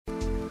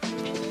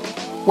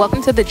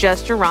Welcome to the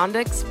Just Geronda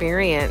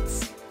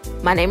Experience.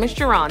 My name is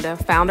Geronda,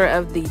 founder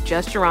of the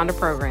Just Geronda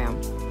program.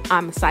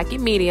 I'm a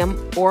psychic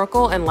medium,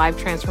 oracle, and life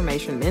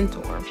transformation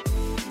mentor.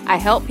 I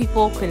help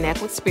people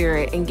connect with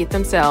spirit and get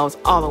themselves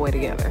all the way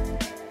together.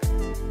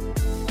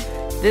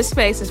 This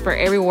space is for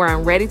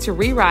everyone ready to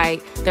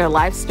rewrite their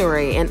life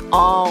story, and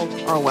all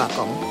are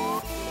welcome.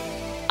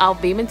 I'll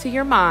beam into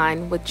your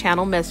mind with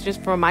channel messages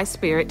from my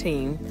spirit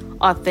team,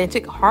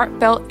 authentic,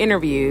 heartfelt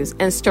interviews,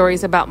 and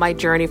stories about my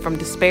journey from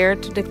despair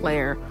to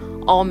declare,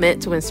 all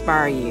meant to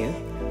inspire you.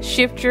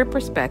 Shift your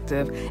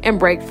perspective and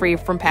break free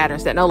from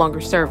patterns that no longer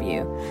serve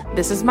you.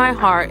 This is my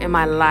heart and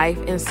my life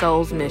and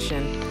soul's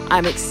mission.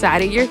 I'm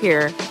excited you're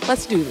here.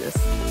 Let's do this.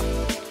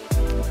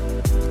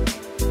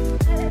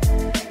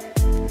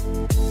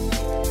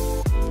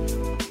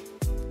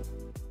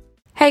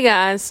 Hey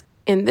guys,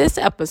 in this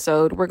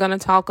episode, we're going to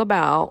talk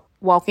about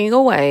walking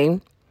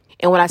away.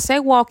 And when I say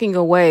walking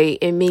away,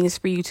 it means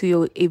for you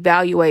to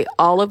evaluate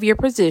all of your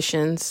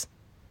positions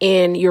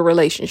in your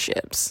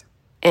relationships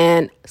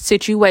and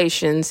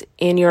situations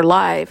in your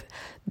life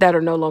that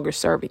are no longer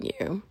serving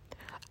you.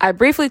 I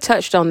briefly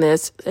touched on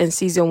this in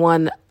season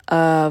 1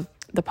 of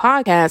the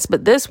podcast,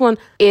 but this one,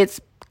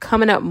 it's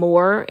coming up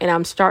more, and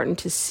I'm starting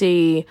to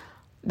see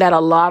that a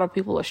lot of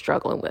people are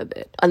struggling with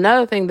it.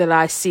 Another thing that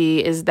I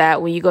see is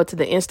that when you go to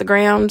the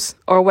Instagrams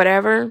or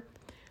whatever,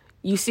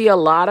 you see a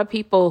lot of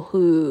people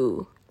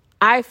who,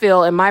 I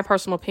feel, in my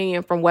personal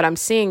opinion, from what I'm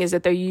seeing, is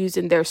that they're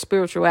using their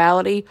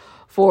spirituality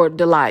for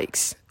the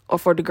likes or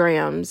for the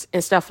grams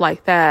and stuff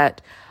like that.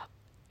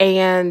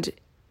 And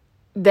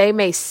they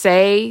may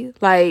say,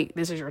 like,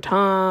 this is your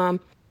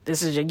time,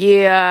 this is your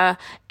year,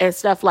 and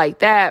stuff like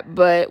that.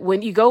 But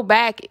when you go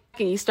back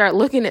and you start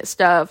looking at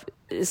stuff,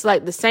 it's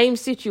like the same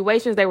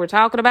situations they were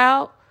talking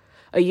about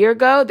a year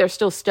ago, they're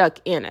still stuck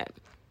in it.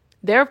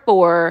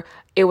 Therefore,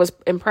 it was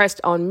impressed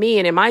on me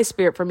and in my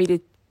spirit for me to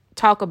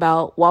talk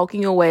about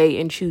walking away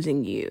and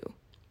choosing you.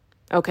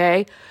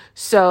 Okay,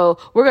 so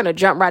we're going to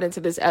jump right into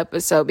this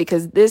episode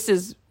because this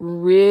is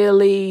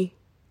really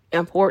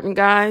important,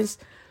 guys,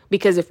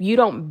 because if you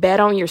don't bet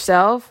on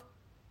yourself,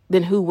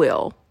 then who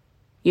will?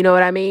 You know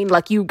what I mean?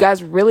 Like, you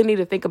guys really need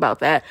to think about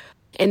that.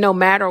 And no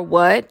matter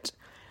what,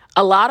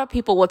 a lot of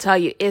people will tell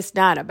you it's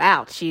not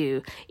about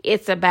you.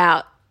 It's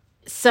about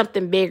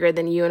something bigger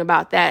than you and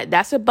about that.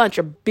 That's a bunch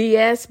of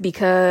BS,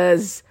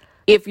 because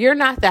if you're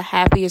not the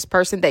happiest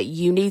person that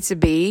you need to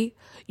be,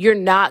 you're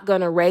not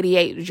going to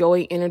radiate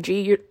joy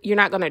energy. You're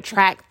not going to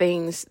attract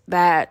things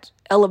that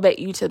elevate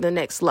you to the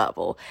next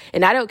level.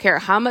 And I don't care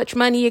how much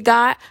money you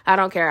got. I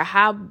don't care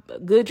how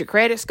good your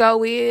credit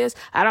score is.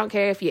 I don't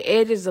care if your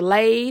edges are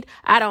laid.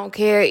 I don't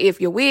care if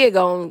your wig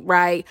on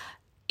right.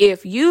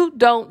 If you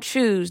don't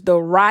choose the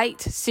right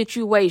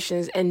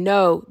situations and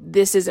know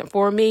this isn't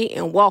for me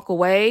and walk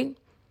away,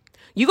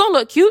 you're going to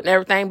look cute and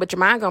everything, but your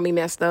mind going to be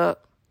messed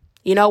up.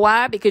 You know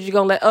why? Because you're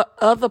going to let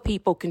other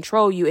people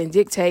control you and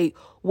dictate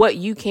what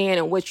you can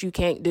and what you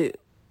can't do.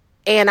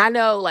 And I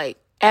know, like,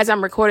 as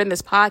I'm recording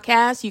this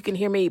podcast, you can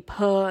hear me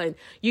puh, and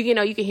you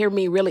can hear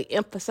me really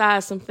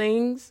emphasize some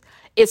things.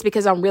 It's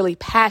because I'm really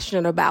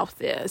passionate about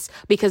this,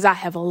 because I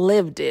have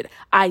lived it.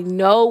 I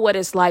know what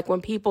it's like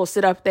when people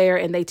sit up there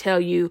and they tell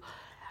you,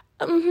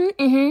 hold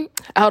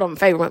on, my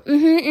favorite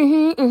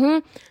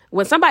one,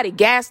 When somebody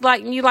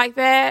gaslighting you like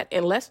that,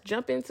 and let's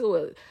jump into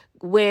it,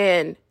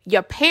 when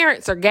your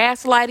parents are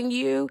gaslighting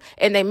you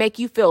and they make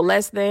you feel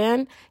less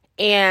than,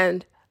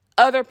 and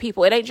other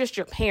people, it ain't just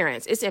your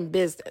parents, it's in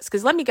business.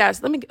 Because let me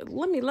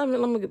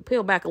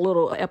peel back a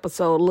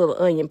little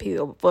onion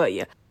peel for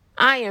you.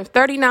 I am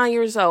 39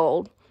 years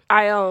old.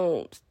 I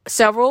own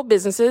several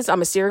businesses.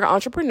 I'm a serial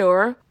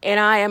entrepreneur, and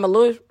I am a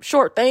little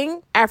short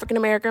thing,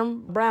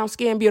 African-American, brown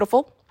skin,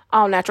 beautiful,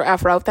 all natural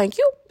afro. Thank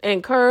you.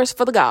 And curse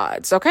for the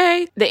gods.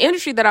 Okay. The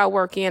industry that I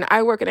work in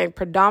a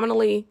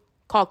predominantly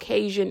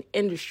Caucasian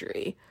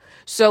industry.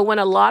 So when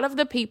a lot of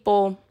the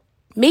people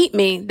meet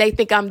me, they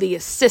think I'm the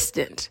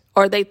assistant,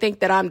 or they think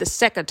that I'm the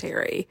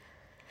secretary.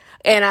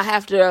 And I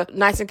have to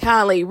nice and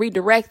kindly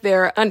redirect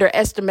their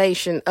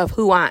underestimation of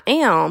who I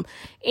am.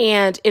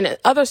 And in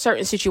other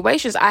certain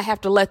situations, I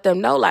have to let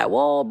them know, like,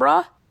 whoa,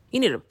 bruh,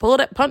 you need to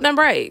pump them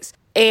brakes.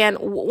 And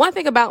one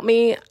thing about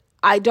me,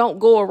 I don't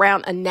go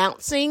around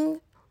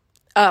announcing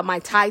my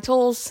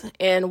titles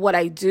and what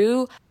I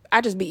do. I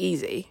just be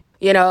easy,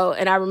 you know.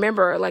 And I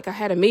remember, like, I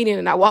had a meeting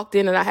and I walked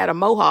in and I had a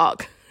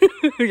mohawk.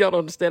 Y'all don't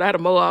understand. I had a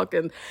mohawk,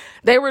 and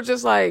they were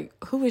just like,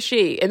 who is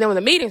she? And then when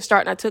the meeting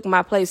started and I took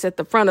my place at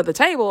the front of the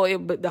table,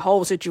 the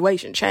whole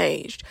situation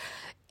changed.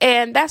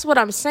 And that's what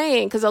I'm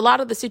saying, because a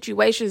lot of the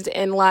situations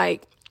and,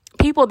 like,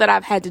 people that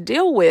I've had to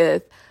deal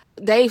with,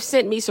 they've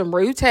sent me some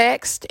rude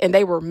text and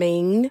they were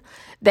mean.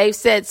 They've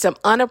said some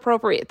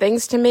inappropriate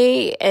things to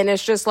me. And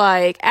it's just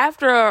like,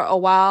 after a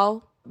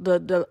while,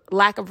 the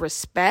lack of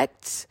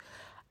respect,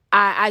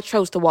 I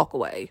chose to walk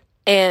away.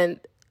 And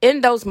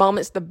in those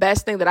moments, the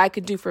best thing that I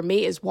could do for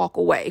me is walk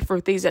away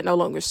from things that no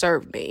longer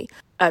serve me.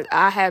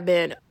 I have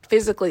been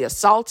physically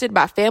assaulted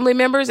by family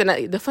members. And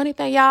the funny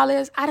thing, y'all,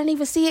 is I didn't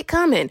even see it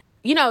coming.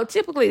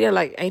 typically they're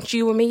like, ain't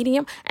you a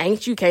medium?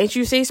 Can't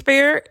you see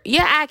spirit?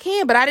 Yeah, I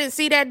can, but I didn't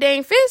see that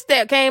dang fist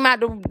that came out,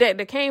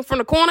 that came from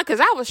the corner, because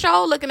I was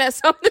sure looking at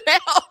something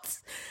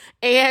else.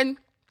 And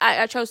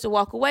I chose to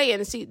walk away.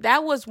 And see,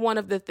 that was one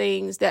of the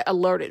things that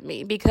alerted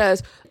me,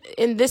 because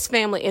in this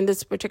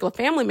particular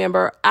family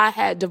member, I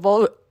had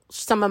divulged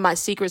some of my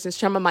secrets and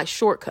some of my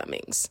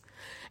shortcomings.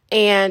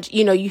 And,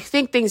 you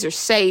think things are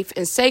safe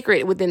and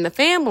sacred within the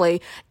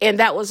family. And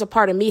that was a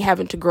part of me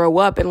having to grow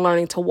up and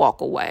learning to walk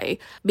away,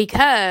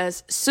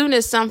 because soon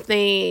as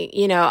something,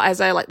 as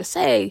I like to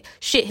say,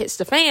 shit hits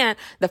the fan,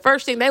 the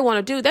first thing they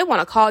want to do, they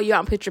want to call you out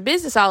and put your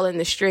business all in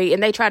the street,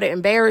 and they try to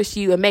embarrass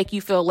you and make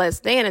you feel less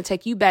than and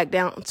take you back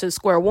down to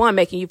square one,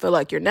 making you feel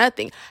like you're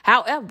nothing.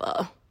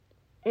 However,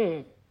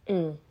 when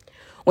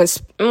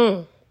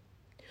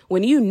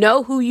you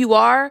know who you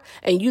are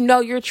and you know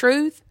your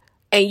truth,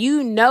 and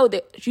you know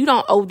that you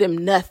don't owe them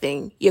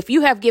nothing, if you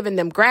have given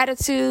them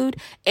gratitude.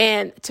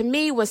 And to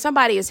me, when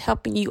somebody is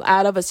helping you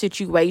out of a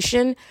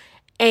situation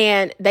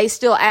and they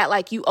still act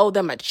like you owe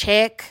them a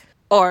check,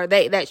 or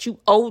that you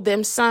owe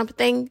them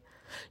something,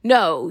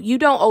 no, you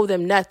don't owe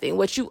them nothing.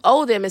 What you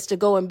owe them is to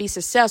go and be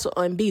successful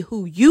and be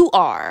who you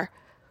are,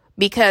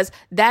 because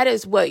that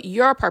is what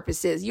your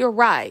purpose is. You're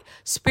right.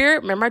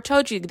 Spirit, remember I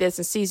told you this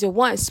in season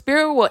 1,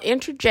 Spirit will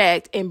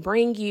interject and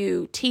bring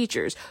you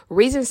teachers,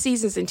 reasons,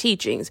 seasons, and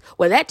teachings.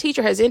 When that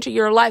teacher has entered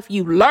your life,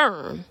 you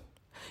learn,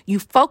 you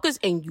focus,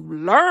 and you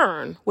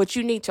learn what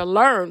you need to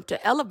learn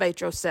to elevate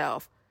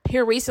yourself.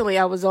 Here recently,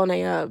 I was on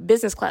a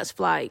business class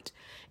flight,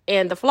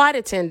 and the flight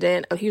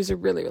attendant, he was a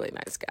really, really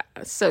nice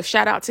guy. So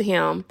shout out to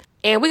him.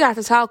 And we got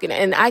to talking,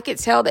 and I could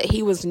tell that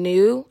he was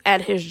new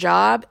at his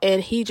job,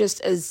 and he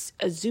just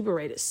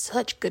exuberated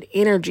such good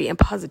energy and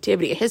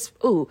positivity.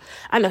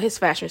 I know his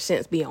fashion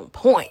sense be on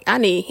point. I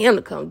need him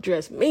to come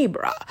dress me,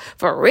 brah,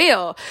 for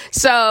real.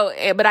 So,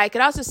 but I could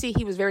also see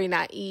he was very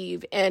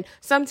naive. And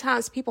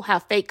sometimes people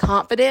have fake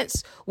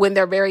confidence when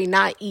they're very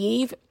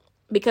naive,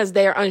 because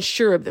they're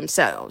unsure of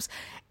themselves.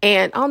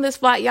 And on this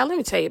flight, y'all, let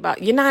me tell you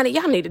about United.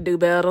 Y'all need to do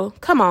better.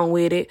 Come on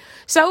with it.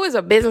 So it was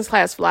a business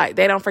class flight.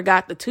 They don't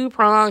forgot the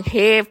 2-prong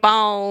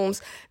headphones.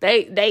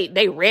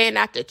 They ran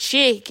out the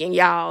chicken,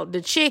 y'all.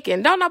 The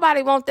chicken. Don't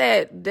nobody want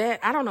that.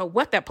 I don't know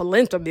what that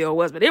polenta meal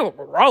was, but it was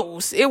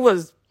gross. It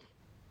was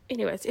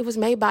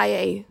made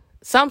by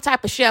some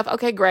type of chef.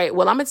 Okay, great.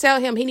 Well, I'm going to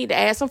tell him he need to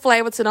add some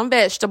flavor to them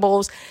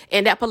vegetables.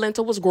 And that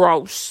polenta was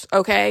gross.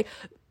 Okay.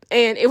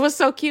 And it was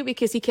so cute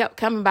because he kept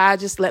coming by.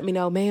 Just let me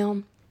know,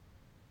 ma'am,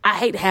 I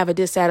hate to have a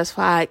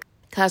dissatisfied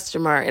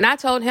customer. And I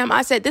told him,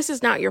 I said, this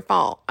is not your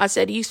fault. I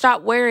said, you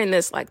stop wearing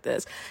this like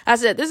this. I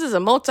said, this is a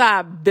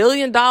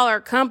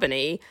multi-billion-dollar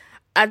company.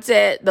 I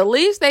said, the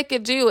least they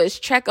could do is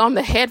check on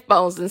the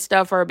headphones and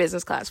stuff for a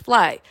business class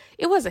flight.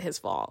 It wasn't his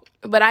fault,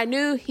 but I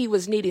knew he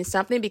was needing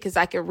something because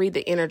I could read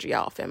the energy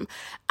off him.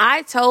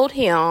 I told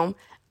him,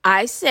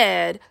 I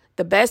said,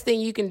 the best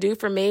thing you can do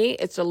for me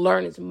is to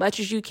learn as much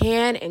as you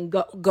can and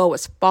go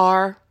as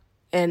far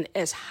and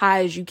as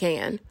high as you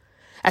can.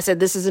 I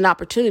said, this is an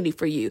opportunity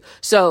for you.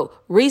 So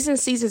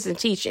reasons, seasons, and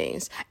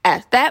teachings.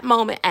 At that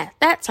moment, at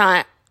that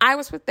time, I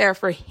was there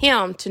for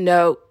him to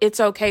know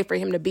it's okay for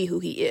him to be who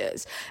he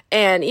is.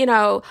 And,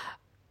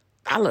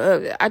 I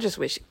love it. I just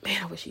wish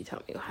he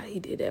told me how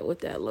he did that with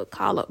that little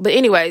collar. But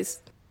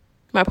anyways,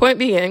 my point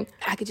being,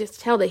 I could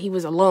just tell that he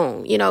was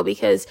alone,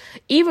 because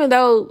even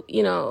though,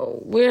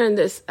 we're in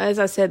this, as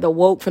I said, the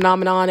woke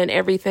phenomenon and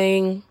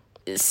everything,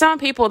 some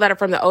people that are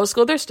from the old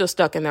school, they're still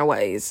stuck in their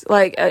ways.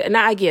 And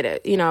I get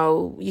it.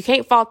 You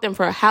can't fault them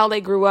for how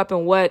they grew up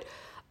and what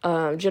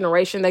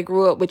generation they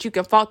grew up, but you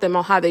can fault them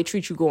on how they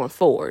treat you going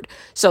forward.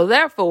 So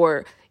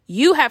therefore,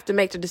 you have to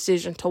make the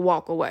decision to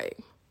walk away.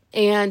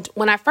 And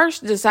when I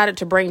first decided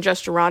to bring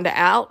Just Geronda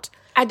out,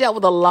 I dealt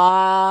with a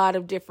lot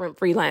of different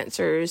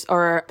freelancers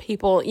or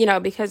people,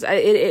 because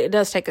it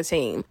does take a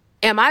team.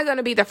 Am I going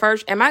to be the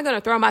first? Am I going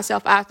to throw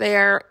myself out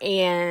there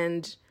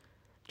and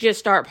just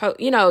start,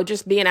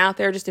 just being out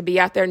there just to be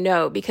out there?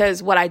 No,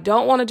 because what I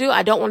don't want to do,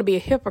 I don't want to be a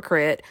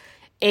hypocrite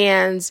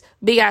and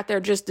be out there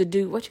just to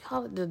do, what you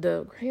call it,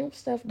 the gram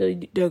stuff,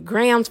 the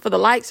grams for the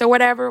likes or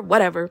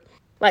whatever.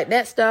 Like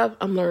that stuff,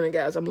 I'm learning,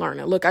 guys. I'm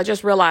learning. Look, I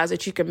just realized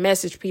that you can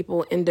message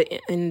people in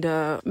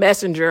the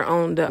messenger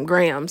on the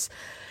grams.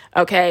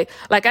 Okay.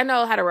 Like I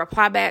know how to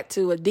reply back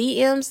to a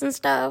DMs and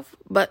stuff,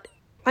 but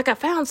like I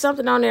found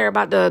something on there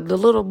about the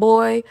little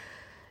boy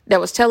that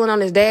was telling on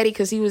his daddy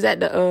because he was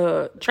at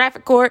the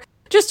traffic court.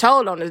 Just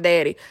told on his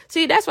daddy.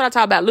 See, that's what I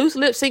talk about. Loose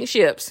lips sink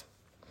ships.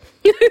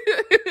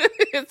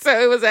 So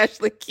it was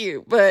actually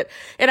cute.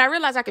 And I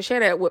realized I could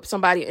share that with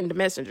somebody in the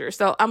messenger.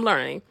 So I'm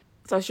learning.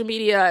 Social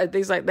media,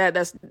 things like that,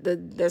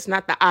 that's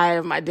not the eye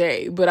of my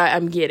day. But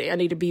I'm getting. I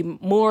need to be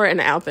more and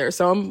out there.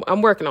 So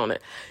I'm working on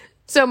it.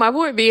 So my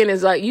point being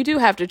is you do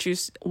have to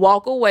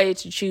walk away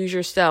to choose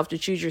yourself, to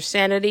choose your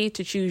sanity,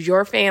 to choose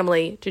your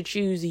family, to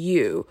choose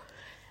you.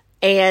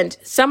 And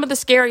some of the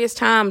scariest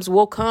times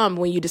will come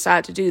when you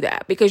decide to do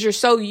that because you're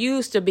so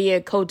used to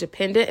being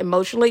codependent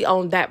emotionally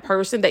on that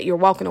person that you're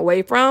walking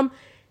away from.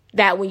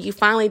 that when you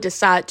finally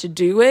decide to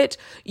do it,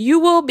 you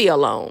will be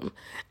alone.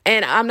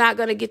 And I'm not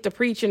going to get to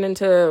preaching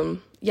into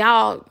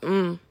y'all.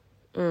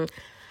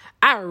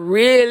 I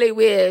really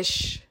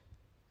wish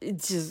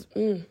it's just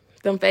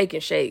them faking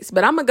shakes,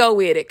 but I'm gonna go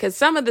with it because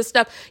some of the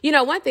stuff,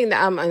 one thing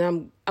that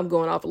I'm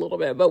going off a little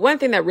bit, but one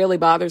thing that really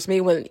bothers me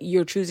when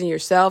you're choosing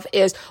yourself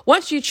is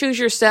once you choose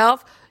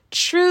yourself,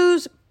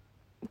 choose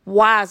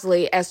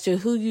wisely as to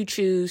who you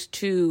choose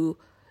to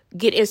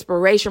get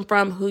inspiration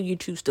from, who you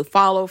choose to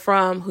follow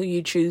from, who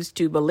you choose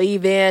to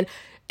believe in,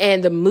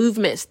 and the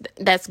movements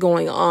that's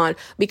going on,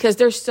 because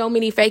there's so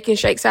many fake and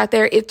shakes out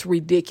there. It's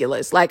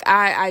ridiculous. Like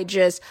I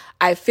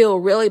feel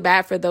really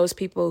bad for those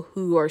people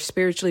who are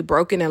spiritually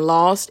broken and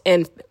lost,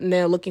 and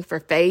they're looking for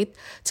faith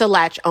to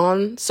latch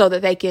on so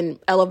that they can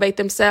elevate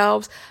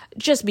themselves.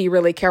 Just be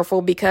really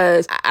careful,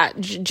 because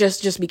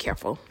just be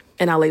careful.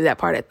 And I'll leave that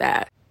part at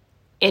that.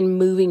 And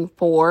moving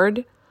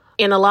forward,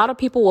 and a lot of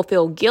people will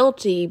feel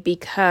guilty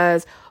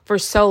because for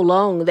so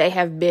long they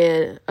have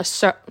been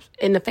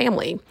in the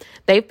family.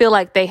 They feel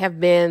like they have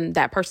been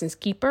that person's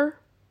keeper,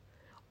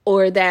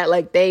 or that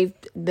like they've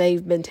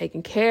been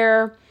taken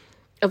care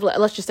of.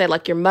 Let's just say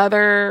like your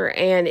mother,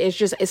 and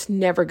it's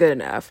never good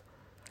enough.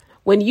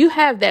 When you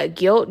have that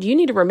guilt, you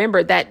need to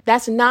remember that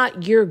that's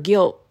not your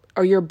guilt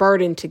or your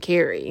burden to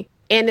carry.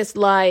 And it's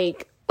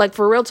like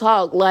for real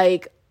talk,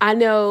 like I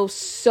know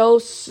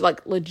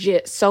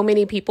legit so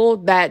many people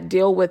that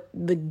deal with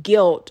the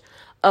guilt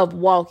of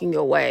walking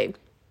away.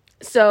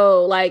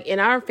 So like in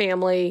our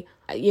family,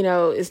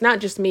 it's not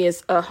just me,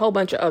 it's a whole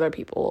bunch of other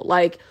people.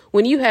 Like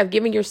when you have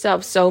given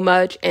yourself so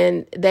much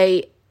and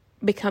they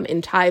become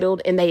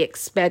entitled and they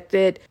expect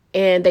it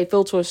and they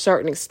feel to a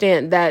certain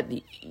extent that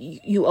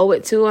you owe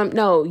it to them.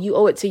 No, you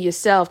owe it to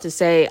yourself to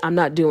say, I'm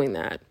not doing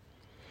that.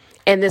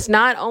 And it's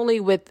not only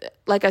with,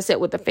 like I said,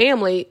 with the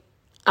family.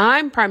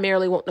 I'm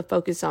primarily wanting to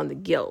focus on the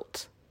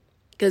guilt,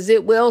 because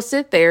it will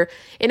sit there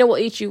and it will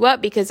eat you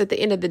up, because at the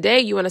end of the day,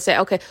 you want to say,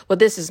 okay, well,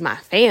 this is my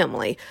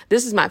family.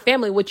 This is my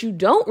family. What you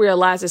don't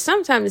realize is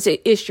sometimes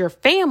it's your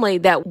family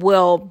that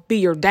will be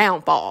your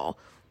downfall,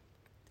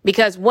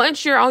 because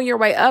once you're on your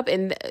way up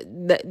and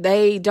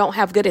they don't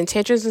have good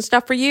intentions and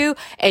stuff for you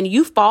and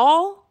you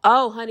fall,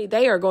 oh, honey,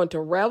 they are going to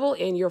revel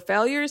in your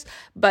failures,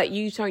 but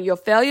you turn your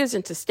failures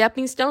into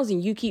stepping stones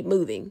and you keep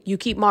moving, you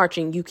keep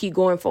marching, you keep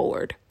going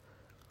forward.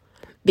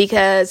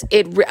 Because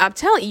I'm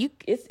telling you,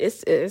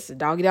 it's a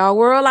doggy dog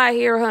world out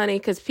here, honey.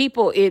 Because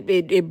people,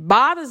 it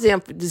bothers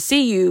them to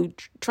see you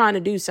trying to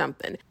do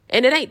something,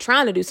 and it ain't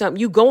trying to do something.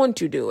 You going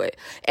to do it.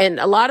 And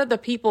a lot of the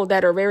people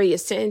that are very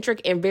eccentric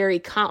and very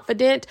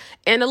confident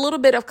and a little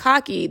bit of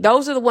cocky,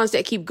 those are the ones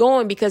that keep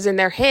going, because in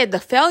their head, the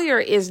failure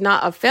is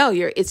not a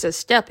failure; it's a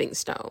stepping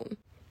stone.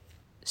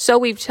 So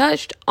we've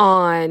touched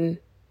on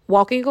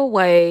walking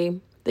away,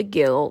 the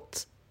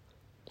guilt.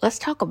 Let's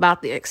talk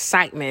about the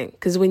excitement,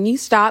 because when you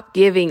stop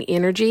giving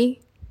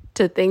energy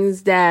to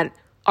things that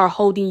are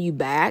holding you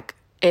back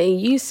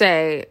and you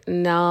say,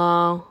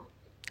 no,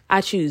 I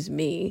choose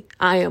me.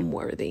 I am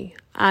worthy.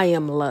 I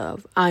am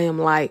love. I am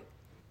light.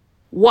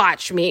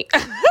 Watch me.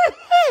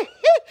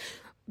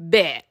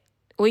 Bet.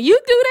 When you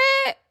do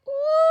that,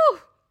 woo,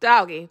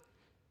 doggy,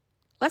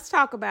 let's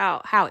talk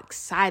about how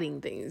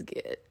exciting things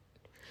get.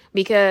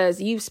 Because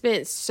you've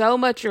spent so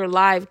much of your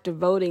life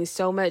devoting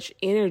so much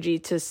energy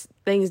to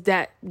things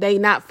that they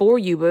not for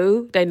you,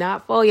 boo. They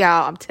not for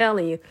y'all. I'm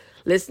telling you.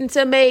 Listen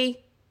to me.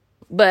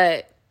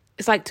 But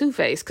it's like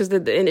Two-Face, because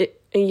in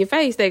your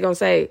face, they're going to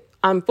say,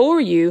 I'm for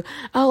you.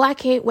 Oh, I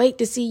can't wait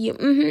to see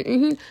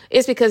you.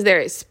 It's because they're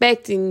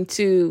expecting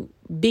to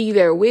be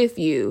there with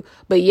you,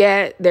 but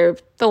yet they're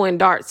throwing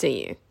darts in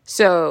you.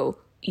 So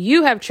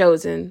you have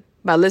chosen,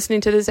 by listening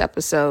to this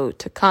episode,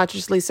 to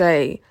consciously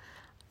say,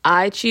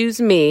 I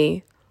choose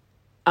me.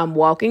 I'm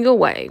walking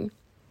away.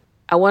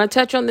 I want to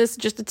touch on this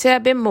just a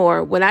tad bit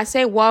more. When I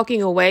say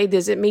walking away,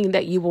 does it mean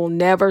that you will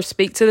never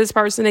speak to this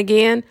person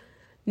again?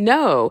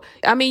 No.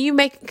 I mean, you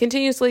may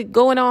continuously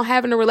going on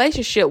having a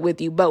relationship with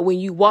you, but when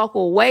you walk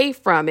away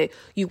from it,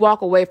 you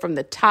walk away from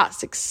the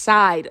toxic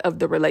side of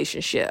the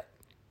relationship.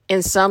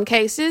 In some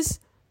cases,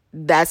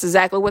 that's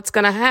exactly what's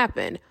going to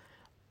happen.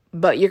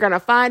 But you're going to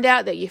find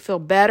out that you feel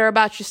better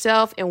about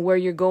yourself and where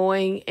you're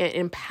going, and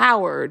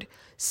empowered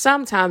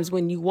sometimes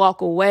when you walk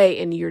away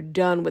and you're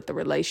done with the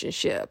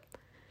relationship.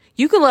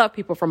 You can love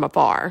people from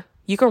afar.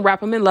 You can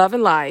wrap them in love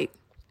and light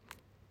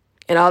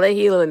and all that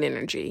healing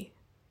energy.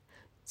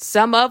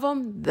 Some of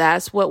them,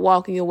 that's what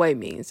walking away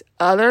means.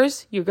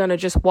 Others, you're going to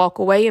just walk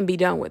away and be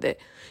done with it.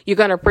 You're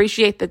going to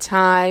appreciate the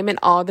time and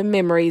all the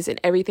memories and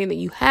everything that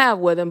you have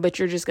with them, but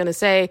you're just going to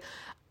say,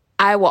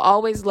 I will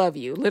always love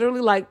you.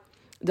 Literally like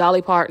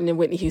Dolly Parton and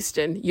Whitney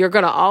Houston. You're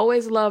going to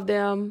always love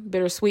them,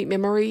 bittersweet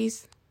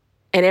memories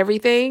and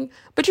everything,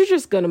 but you're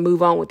just going to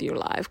move on with your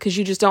life because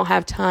you just don't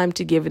have time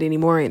to give it any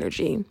more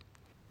energy.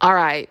 All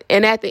right.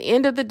 And at the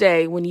end of the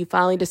day, when you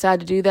finally decide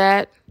to do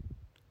that,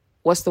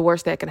 what's the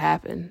worst that could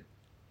happen?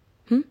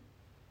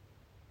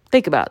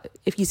 Think about it.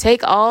 If you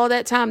take all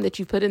that time that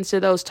you put into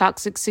those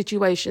toxic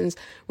situations,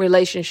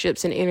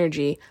 relationships, and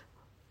energy,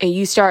 and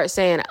you start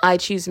saying, I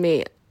choose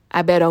me,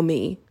 I bet on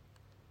me,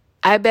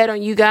 I bet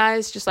on you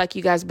guys just like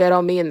you guys bet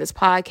on me in this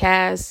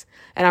podcast,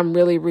 and I'm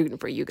really rooting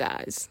for you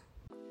guys.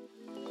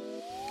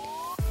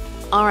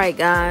 All right,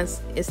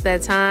 guys, it's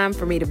that time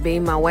for me to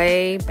beam my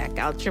way back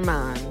out your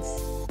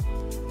minds.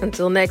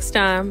 Until next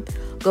time,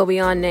 go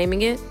beyond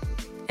naming it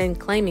and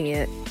claiming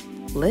it.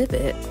 Live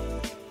it.